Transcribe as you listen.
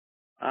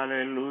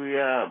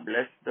Hallelujah.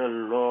 Bless the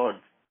Lord.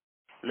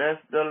 Bless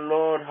the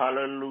Lord.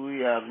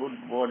 Hallelujah.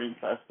 Good morning,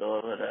 Pastor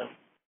over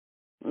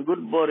there.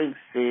 Good morning,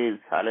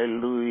 saints.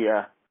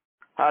 Hallelujah.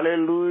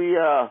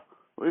 Hallelujah.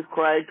 We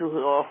cry to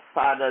our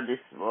Father this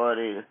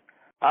morning.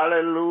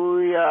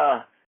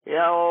 Hallelujah. Hear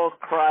our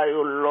cry,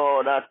 O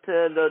Lord.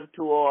 Attend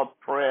unto our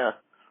prayer.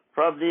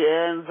 From the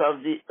ends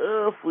of the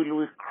earth will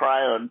we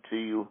cry unto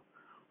you.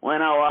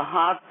 When our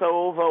hearts are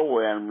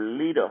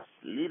overwhelmed, lead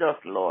us,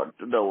 Lord,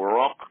 to the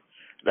rock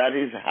that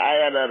is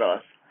higher than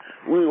us.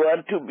 We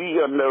want to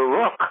be on the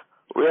rock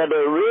where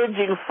the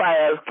raging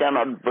fires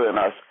cannot burn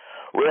us,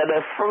 where the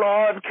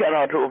flood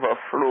cannot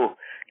overflow.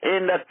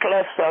 In the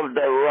clefts of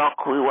the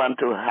rock we want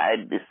to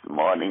hide this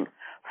morning.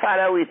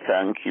 Father, we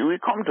thank you. We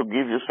come to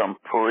give you some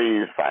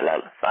praise,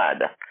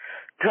 Father.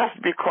 Just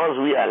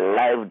because we are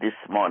alive this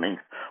morning,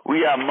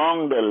 we are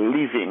among the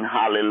living.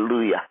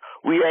 Hallelujah.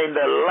 We are in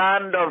the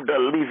land of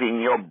the living.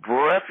 Your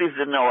breath is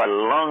in our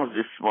lungs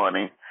this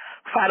morning.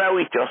 Father,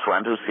 we just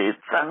want to say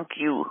thank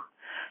you.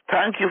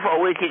 Thank you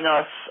for waking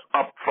us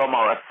up from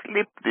our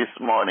sleep this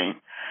morning.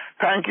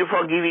 Thank you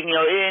for giving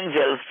your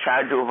angels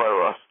charge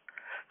over us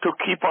to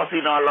keep us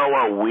in all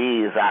our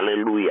ways.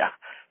 Hallelujah.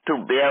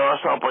 To bear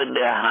us up in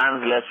their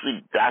hands lest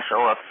we dash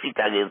our feet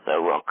against the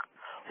rock.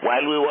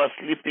 While we were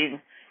sleeping,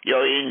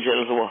 your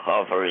angels were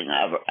hovering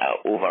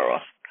over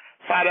us.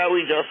 Father,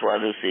 we just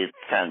want to say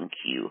thank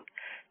you.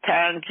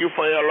 Thank you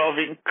for your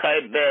loving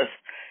kindness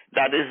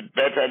that is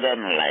better than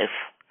life.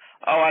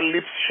 Our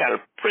lips shall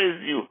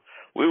praise you.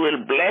 We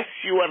will bless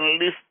you and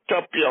lift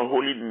up your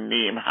holy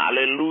name.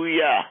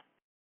 Hallelujah.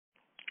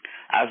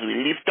 As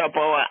we lift up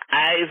our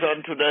eyes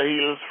unto the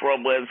hills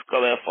from whence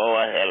cometh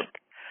our help.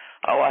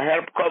 Our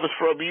help comes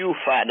from you,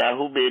 Father,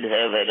 who made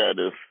heaven and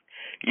earth.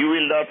 You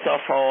will not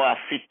suffer our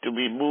feet to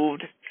be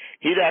moved.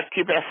 He that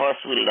keepeth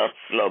us will not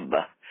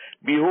slumber.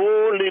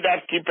 Behold, he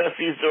that keepeth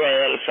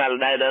Israel shall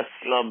neither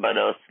slumber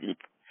nor sleep.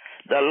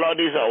 The Lord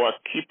is our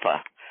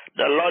keeper.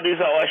 The Lord is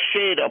our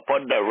shade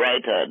upon the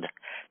right hand.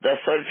 The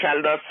sun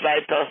shall not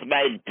smite us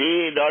by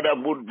day, nor the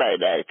moon by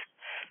night.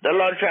 The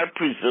Lord shall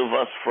preserve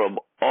us from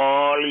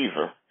all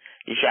evil.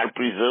 He shall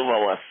preserve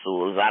our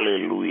souls.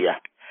 Hallelujah.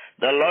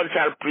 The Lord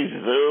shall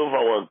preserve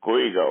our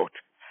going out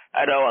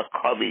and our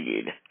coming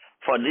in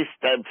for this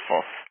time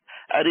forth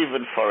and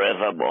even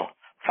forevermore.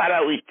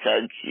 Father, we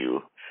thank you.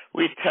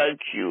 We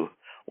thank you.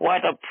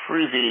 What a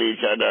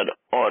privilege and an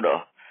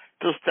honor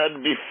to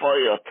stand before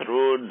your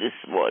throne this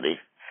morning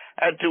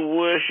and to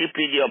worship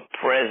in your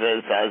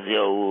presence as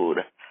your own.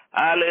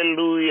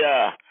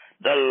 Hallelujah.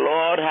 The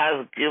Lord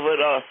has given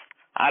us,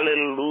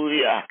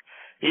 hallelujah,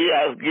 He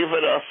has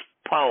given us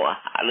power,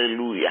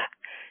 hallelujah.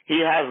 He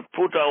has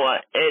put our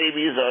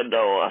enemies under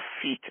our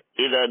feet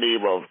in the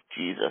name of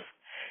Jesus.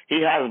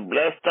 He has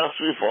blessed us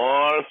with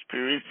all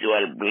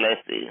spiritual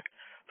blessings.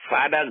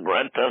 Father,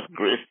 grant us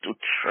grace to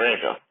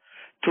treasure,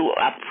 to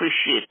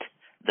appreciate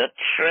the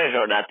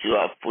treasure that you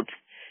have put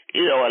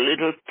in our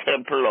little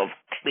temple of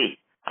clay.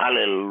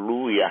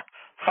 Hallelujah.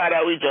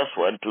 Father, we just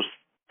want to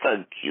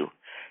thank you.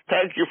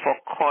 Thank you for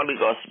calling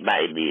us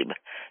by name.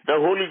 The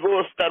Holy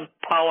Ghost and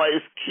power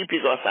is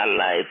keeping us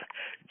alive.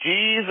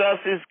 Jesus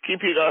is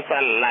keeping us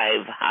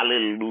alive.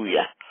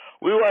 Hallelujah.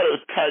 We want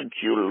to thank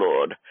you,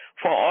 Lord,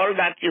 for all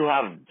that you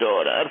have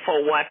done and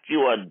for what you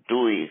are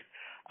doing.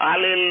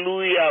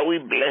 Hallelujah. We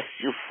bless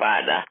you,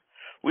 Father.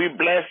 We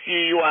bless you.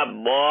 You are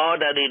more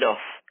than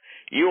enough.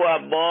 You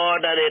are more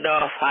than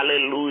enough.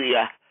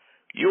 Hallelujah.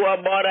 You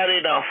are more than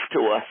enough to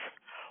us.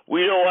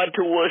 We don't want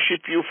to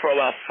worship you from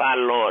afar,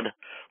 Lord.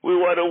 We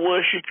want to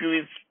worship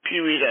you in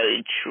spirit and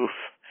in truth.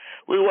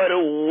 We want to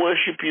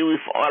worship you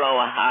with all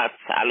our hearts.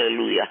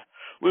 Hallelujah.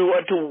 We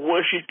want to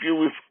worship you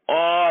with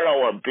all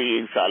our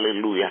beings.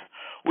 Hallelujah.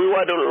 We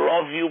want to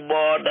love you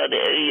more than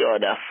any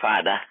other,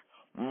 Father.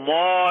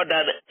 More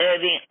than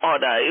any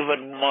other,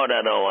 even more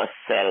than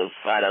ourselves,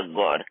 Father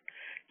God.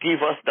 Give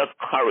us the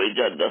courage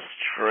and the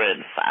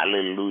strength,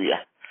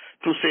 hallelujah,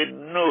 to say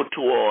no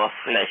to our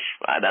flesh,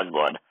 Father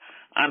God,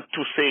 and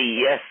to say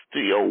yes to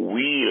your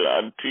will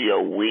and to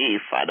your way,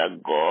 Father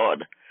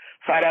God.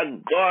 Father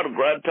God,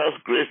 grant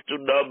us grace to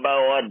number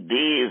our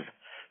days,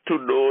 to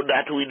know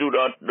that we do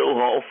not know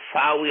how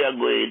far we are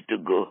going to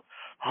go,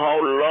 how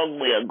long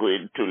we are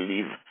going to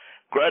live.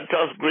 Grant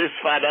us grace,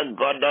 Father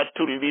God, not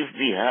to leave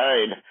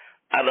behind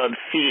an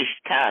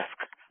unfinished task.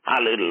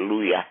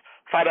 Hallelujah.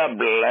 Father,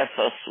 bless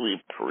us, we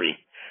pray.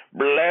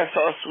 Bless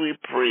us, we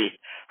pray.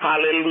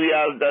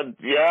 Hallelujah. The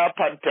deer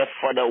panteth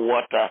for the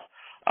water.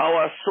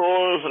 Our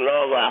souls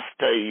long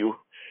after you.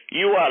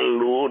 You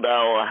alone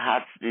our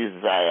heart's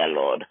desire,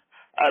 Lord,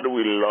 and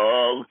we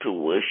long to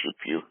worship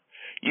you.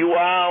 You are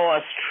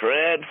our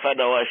strength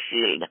and our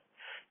shield.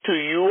 To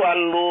you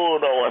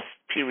alone our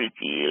spirit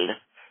yield.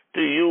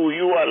 To you,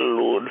 you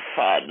alone,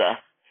 Father.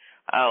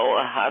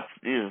 Our heart's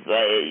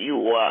desire, you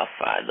are,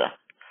 Father.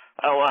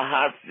 Our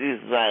heart's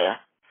desire.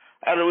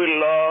 And we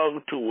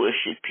long to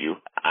worship you.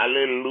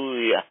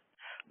 Hallelujah.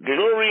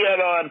 Glory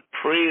and honor and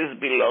praise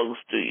belongs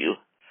to you.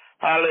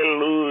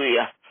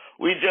 Hallelujah.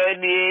 We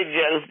join the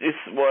angels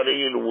this morning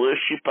in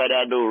worship and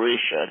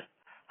adoration.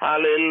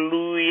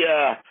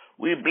 Hallelujah.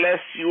 We bless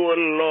you, O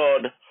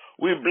Lord.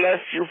 We bless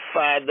you,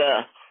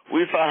 Father.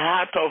 With a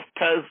heart of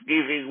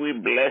thanksgiving, we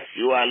bless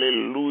you.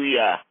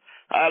 Hallelujah.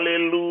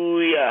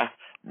 Hallelujah.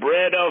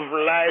 Bread of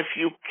life,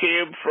 you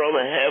came from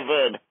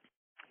heaven.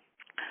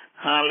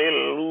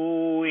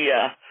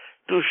 Hallelujah.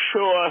 To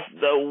show us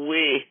the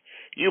way.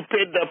 You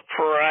paid the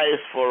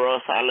price for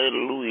us.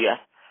 Hallelujah.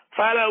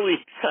 Father, we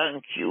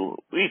thank you.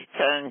 We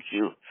thank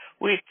you.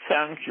 We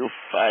thank you,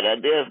 Father.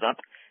 There's not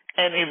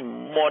any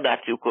more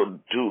that you could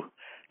do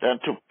than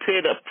to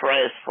pay the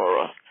price for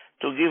us,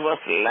 to give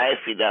us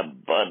life in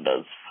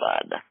abundance,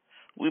 Father.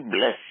 We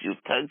bless you.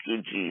 Thank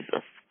you,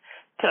 Jesus.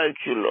 Thank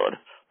you, Lord,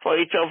 for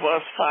each of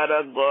us,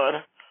 Father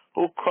God,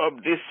 who come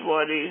this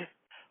morning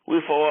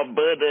with our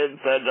burdens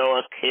and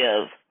our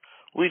cares.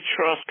 We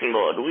trust,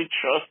 Lord, we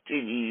trust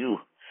in you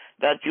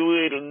that you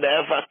will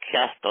never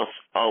cast us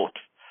out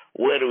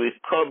when we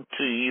come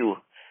to you.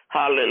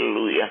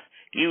 Hallelujah.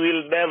 You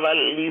will never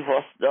leave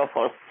us nor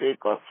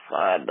forsake us,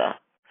 Father.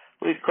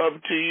 We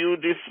come to you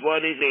this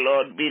morning,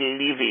 Lord,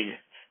 believing,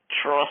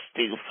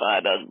 trusting,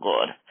 Father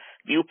God.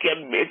 You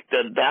can make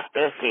the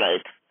darkness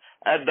light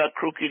and the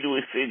crooked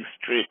way things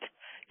straight.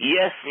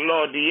 Yes,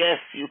 Lord, yes,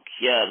 you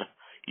can.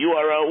 You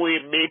are a way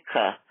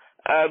maker,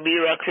 a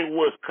miracle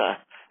worker,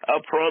 a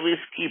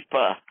promise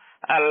keeper,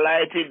 a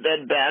light in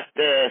the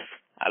darkness.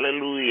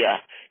 Hallelujah.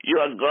 You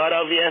are God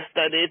of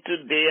yesterday,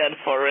 today, and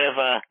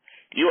forever.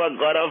 You are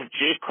God of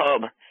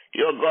Jacob.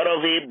 You are God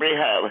of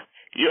Abraham.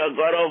 You are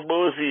God of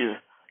Moses.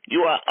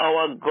 You are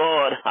our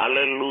God.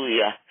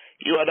 Hallelujah.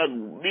 You are the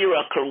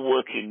miracle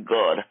working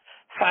God.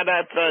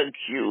 Father, thank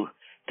you.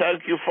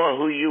 Thank you for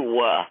who you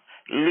are,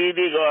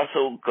 leading us,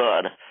 oh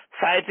God,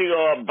 fighting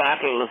our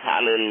battles.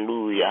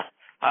 Hallelujah.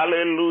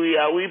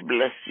 Hallelujah. We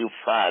bless you,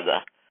 Father.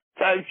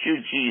 Thank you,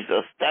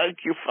 Jesus. Thank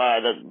you,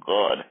 Father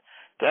God.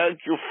 Thank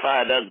you,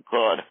 Father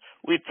God.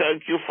 We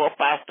thank you for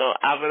Pastor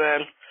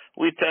Avril.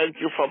 We thank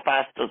you for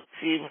Pastor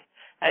Tim.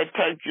 I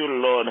thank you,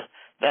 Lord,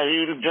 that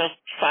you just,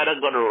 Father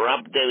God,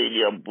 wrap them in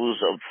your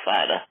bosom,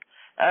 Father.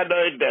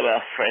 Anoint them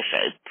afresh,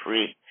 I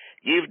pray.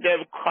 Give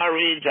them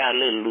courage,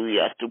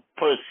 hallelujah, to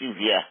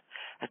persevere,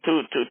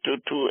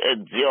 to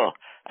endure,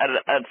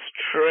 and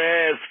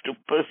strength to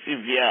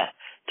persevere,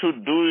 to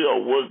do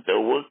your work, the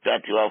work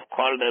that you have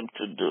called them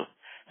to do.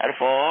 And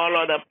for all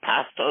other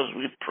pastors,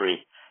 we pray,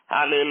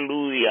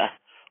 hallelujah.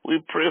 We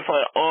pray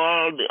for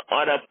all the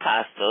other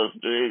pastors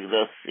doing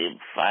the same,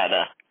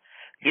 Father.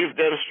 Give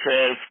them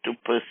strength to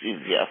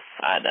persevere,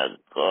 Father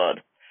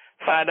God.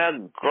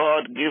 Father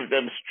God, give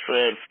them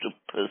strength to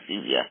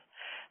persevere.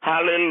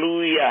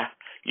 Hallelujah.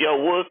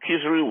 Your work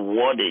is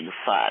rewarding,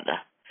 Father.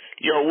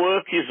 Your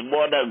work is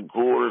more than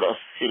gold or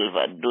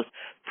silver.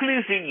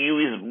 Pleasing you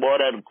is more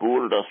than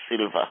gold or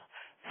silver.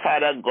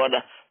 Father God,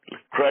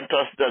 grant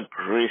us the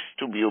grace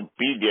to be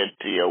obedient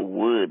to your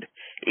word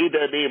in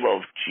the name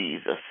of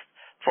Jesus.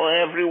 For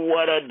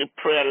everyone on the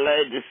prayer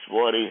line this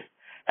morning,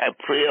 I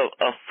pray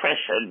a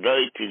fresh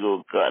anointing,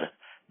 oh God.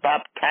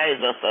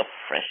 Baptize us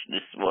afresh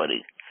this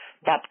morning.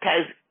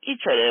 Baptize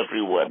each and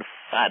every one,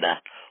 Father,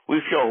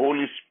 with your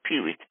Holy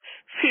Spirit.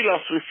 Fill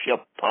us with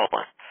your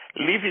power.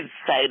 Live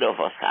inside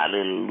of us.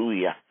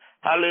 Hallelujah.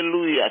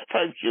 Hallelujah.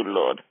 Thank you,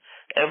 Lord.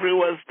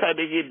 Everyone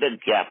standing in the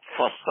gap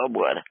for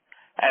someone.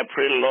 I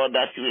pray, Lord,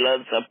 that you will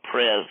answer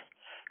prayers.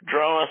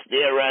 Draw us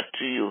nearer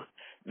to you.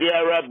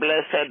 Nearer,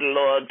 blessed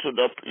Lord, to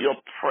your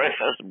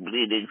precious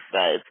bleeding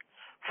side.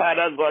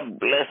 Father God,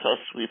 bless us,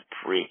 we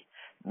pray.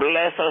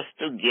 Bless us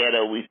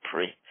together, we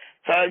pray.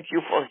 Thank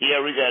you for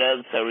hearing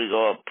and answering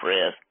our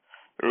prayers.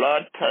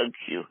 Lord, thank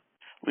you.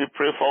 We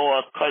pray for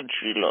our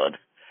country, Lord.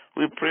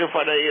 We pray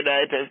for the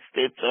United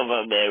States of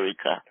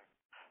America.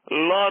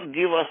 Lord,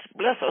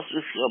 bless us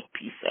with your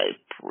peace, I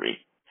pray.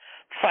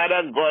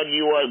 Father God,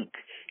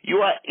 you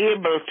are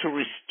able to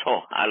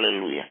restore.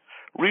 Hallelujah.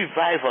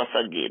 Revive us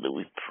again,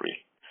 we pray.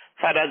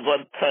 Father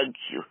God, thank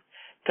you.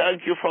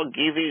 Thank you for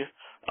giving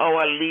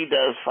our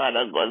leaders,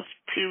 Father God,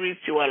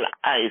 spiritual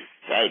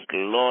eyesight.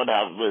 Lord,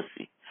 have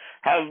mercy.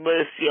 Have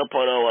mercy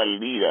upon our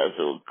leaders,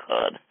 oh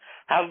God.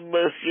 Have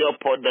mercy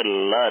upon the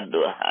land,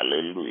 oh,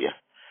 hallelujah.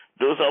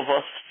 Those of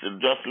us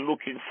just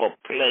looking for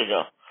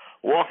pleasure,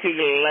 walking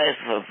in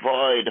life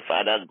void,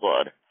 Father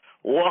God,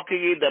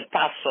 walking in the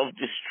paths of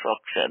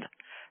destruction.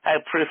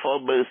 I pray for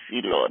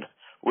mercy, Lord.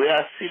 We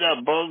are sin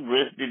among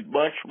grace did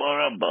much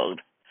more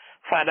abound.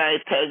 Father, I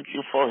thank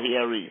you for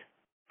hearing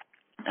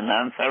and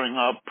answering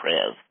our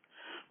prayers.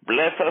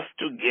 Bless us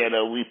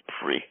together, we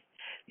pray.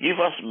 Give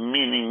us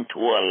meaning to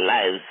our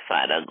lives,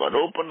 Father God.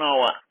 Open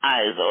our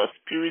eyes, our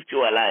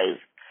spiritual eyes,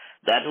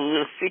 that we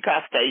will seek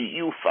after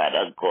you,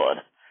 Father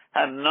God,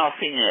 and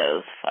nothing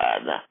else,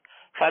 Father.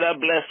 Father,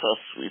 bless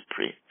us, we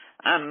pray.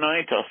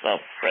 Anoint us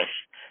afresh.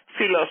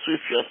 Fill us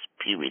with your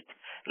spirit.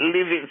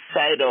 Live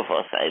inside of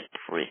us, I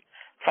pray.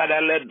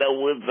 Father, let the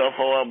words of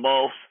our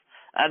mouths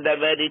and the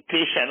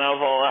meditation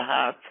of our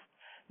hearts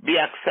be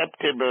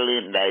acceptable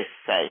in thy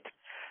sight.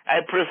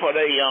 I pray for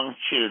the young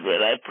children.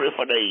 I pray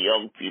for the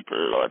young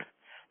people, Lord.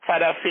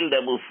 Father, fill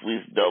them with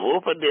wisdom.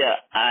 Open their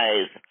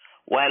eyes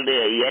while they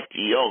are yet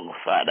young,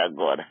 Father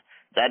God,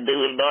 that they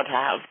will not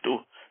have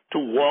to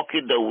walk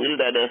in the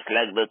wilderness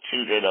like the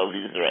children of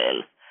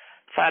Israel.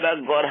 Father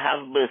God,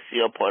 have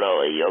mercy upon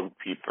our young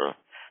people.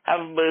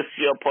 Have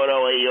mercy upon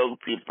our young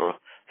people.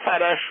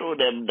 Father, show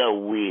them the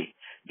way.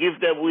 Give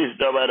them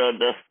wisdom and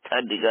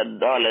understanding and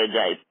knowledge,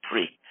 I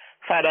pray.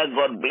 Father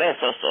God,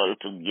 bless us all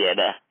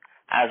together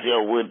as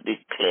your word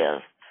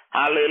declares.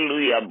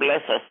 Hallelujah.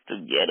 Bless us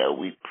together,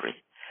 we pray.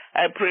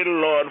 I pray,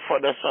 Lord,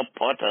 for the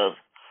supporters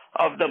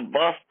of the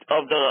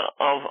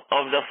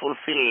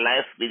Fulfilled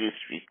Life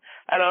Ministry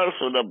and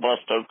also the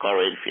Boston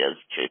Corinthians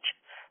Church.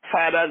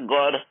 Father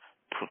God,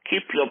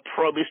 keep your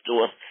promise to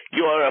us.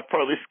 You are a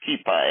promise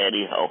keeper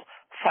anyhow.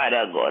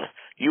 Father God,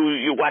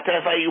 you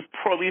whatever you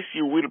promise,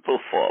 you will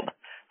perform.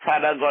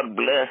 Father God,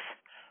 bless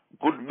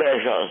good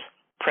measures,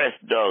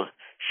 pressed down,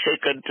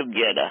 shaken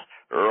together,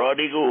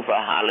 running over,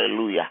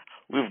 hallelujah,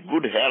 with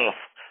good health,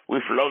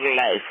 with long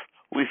life,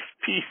 with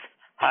peace,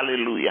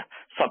 hallelujah.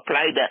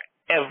 Supply the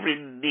every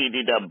need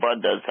in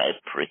abundance, I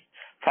pray.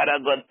 Father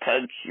God,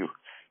 thank you.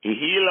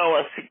 Heal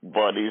our sick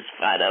bodies,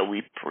 Father,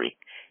 we pray.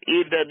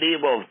 In the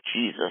name of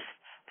Jesus.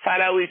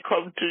 Father, we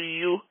come to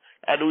you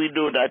and we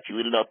know that you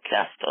will not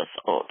cast us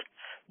out.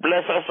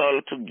 Bless us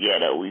all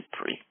together, we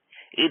pray.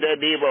 In the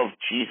name of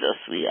Jesus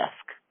we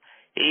ask.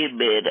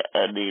 Amen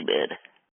and amen.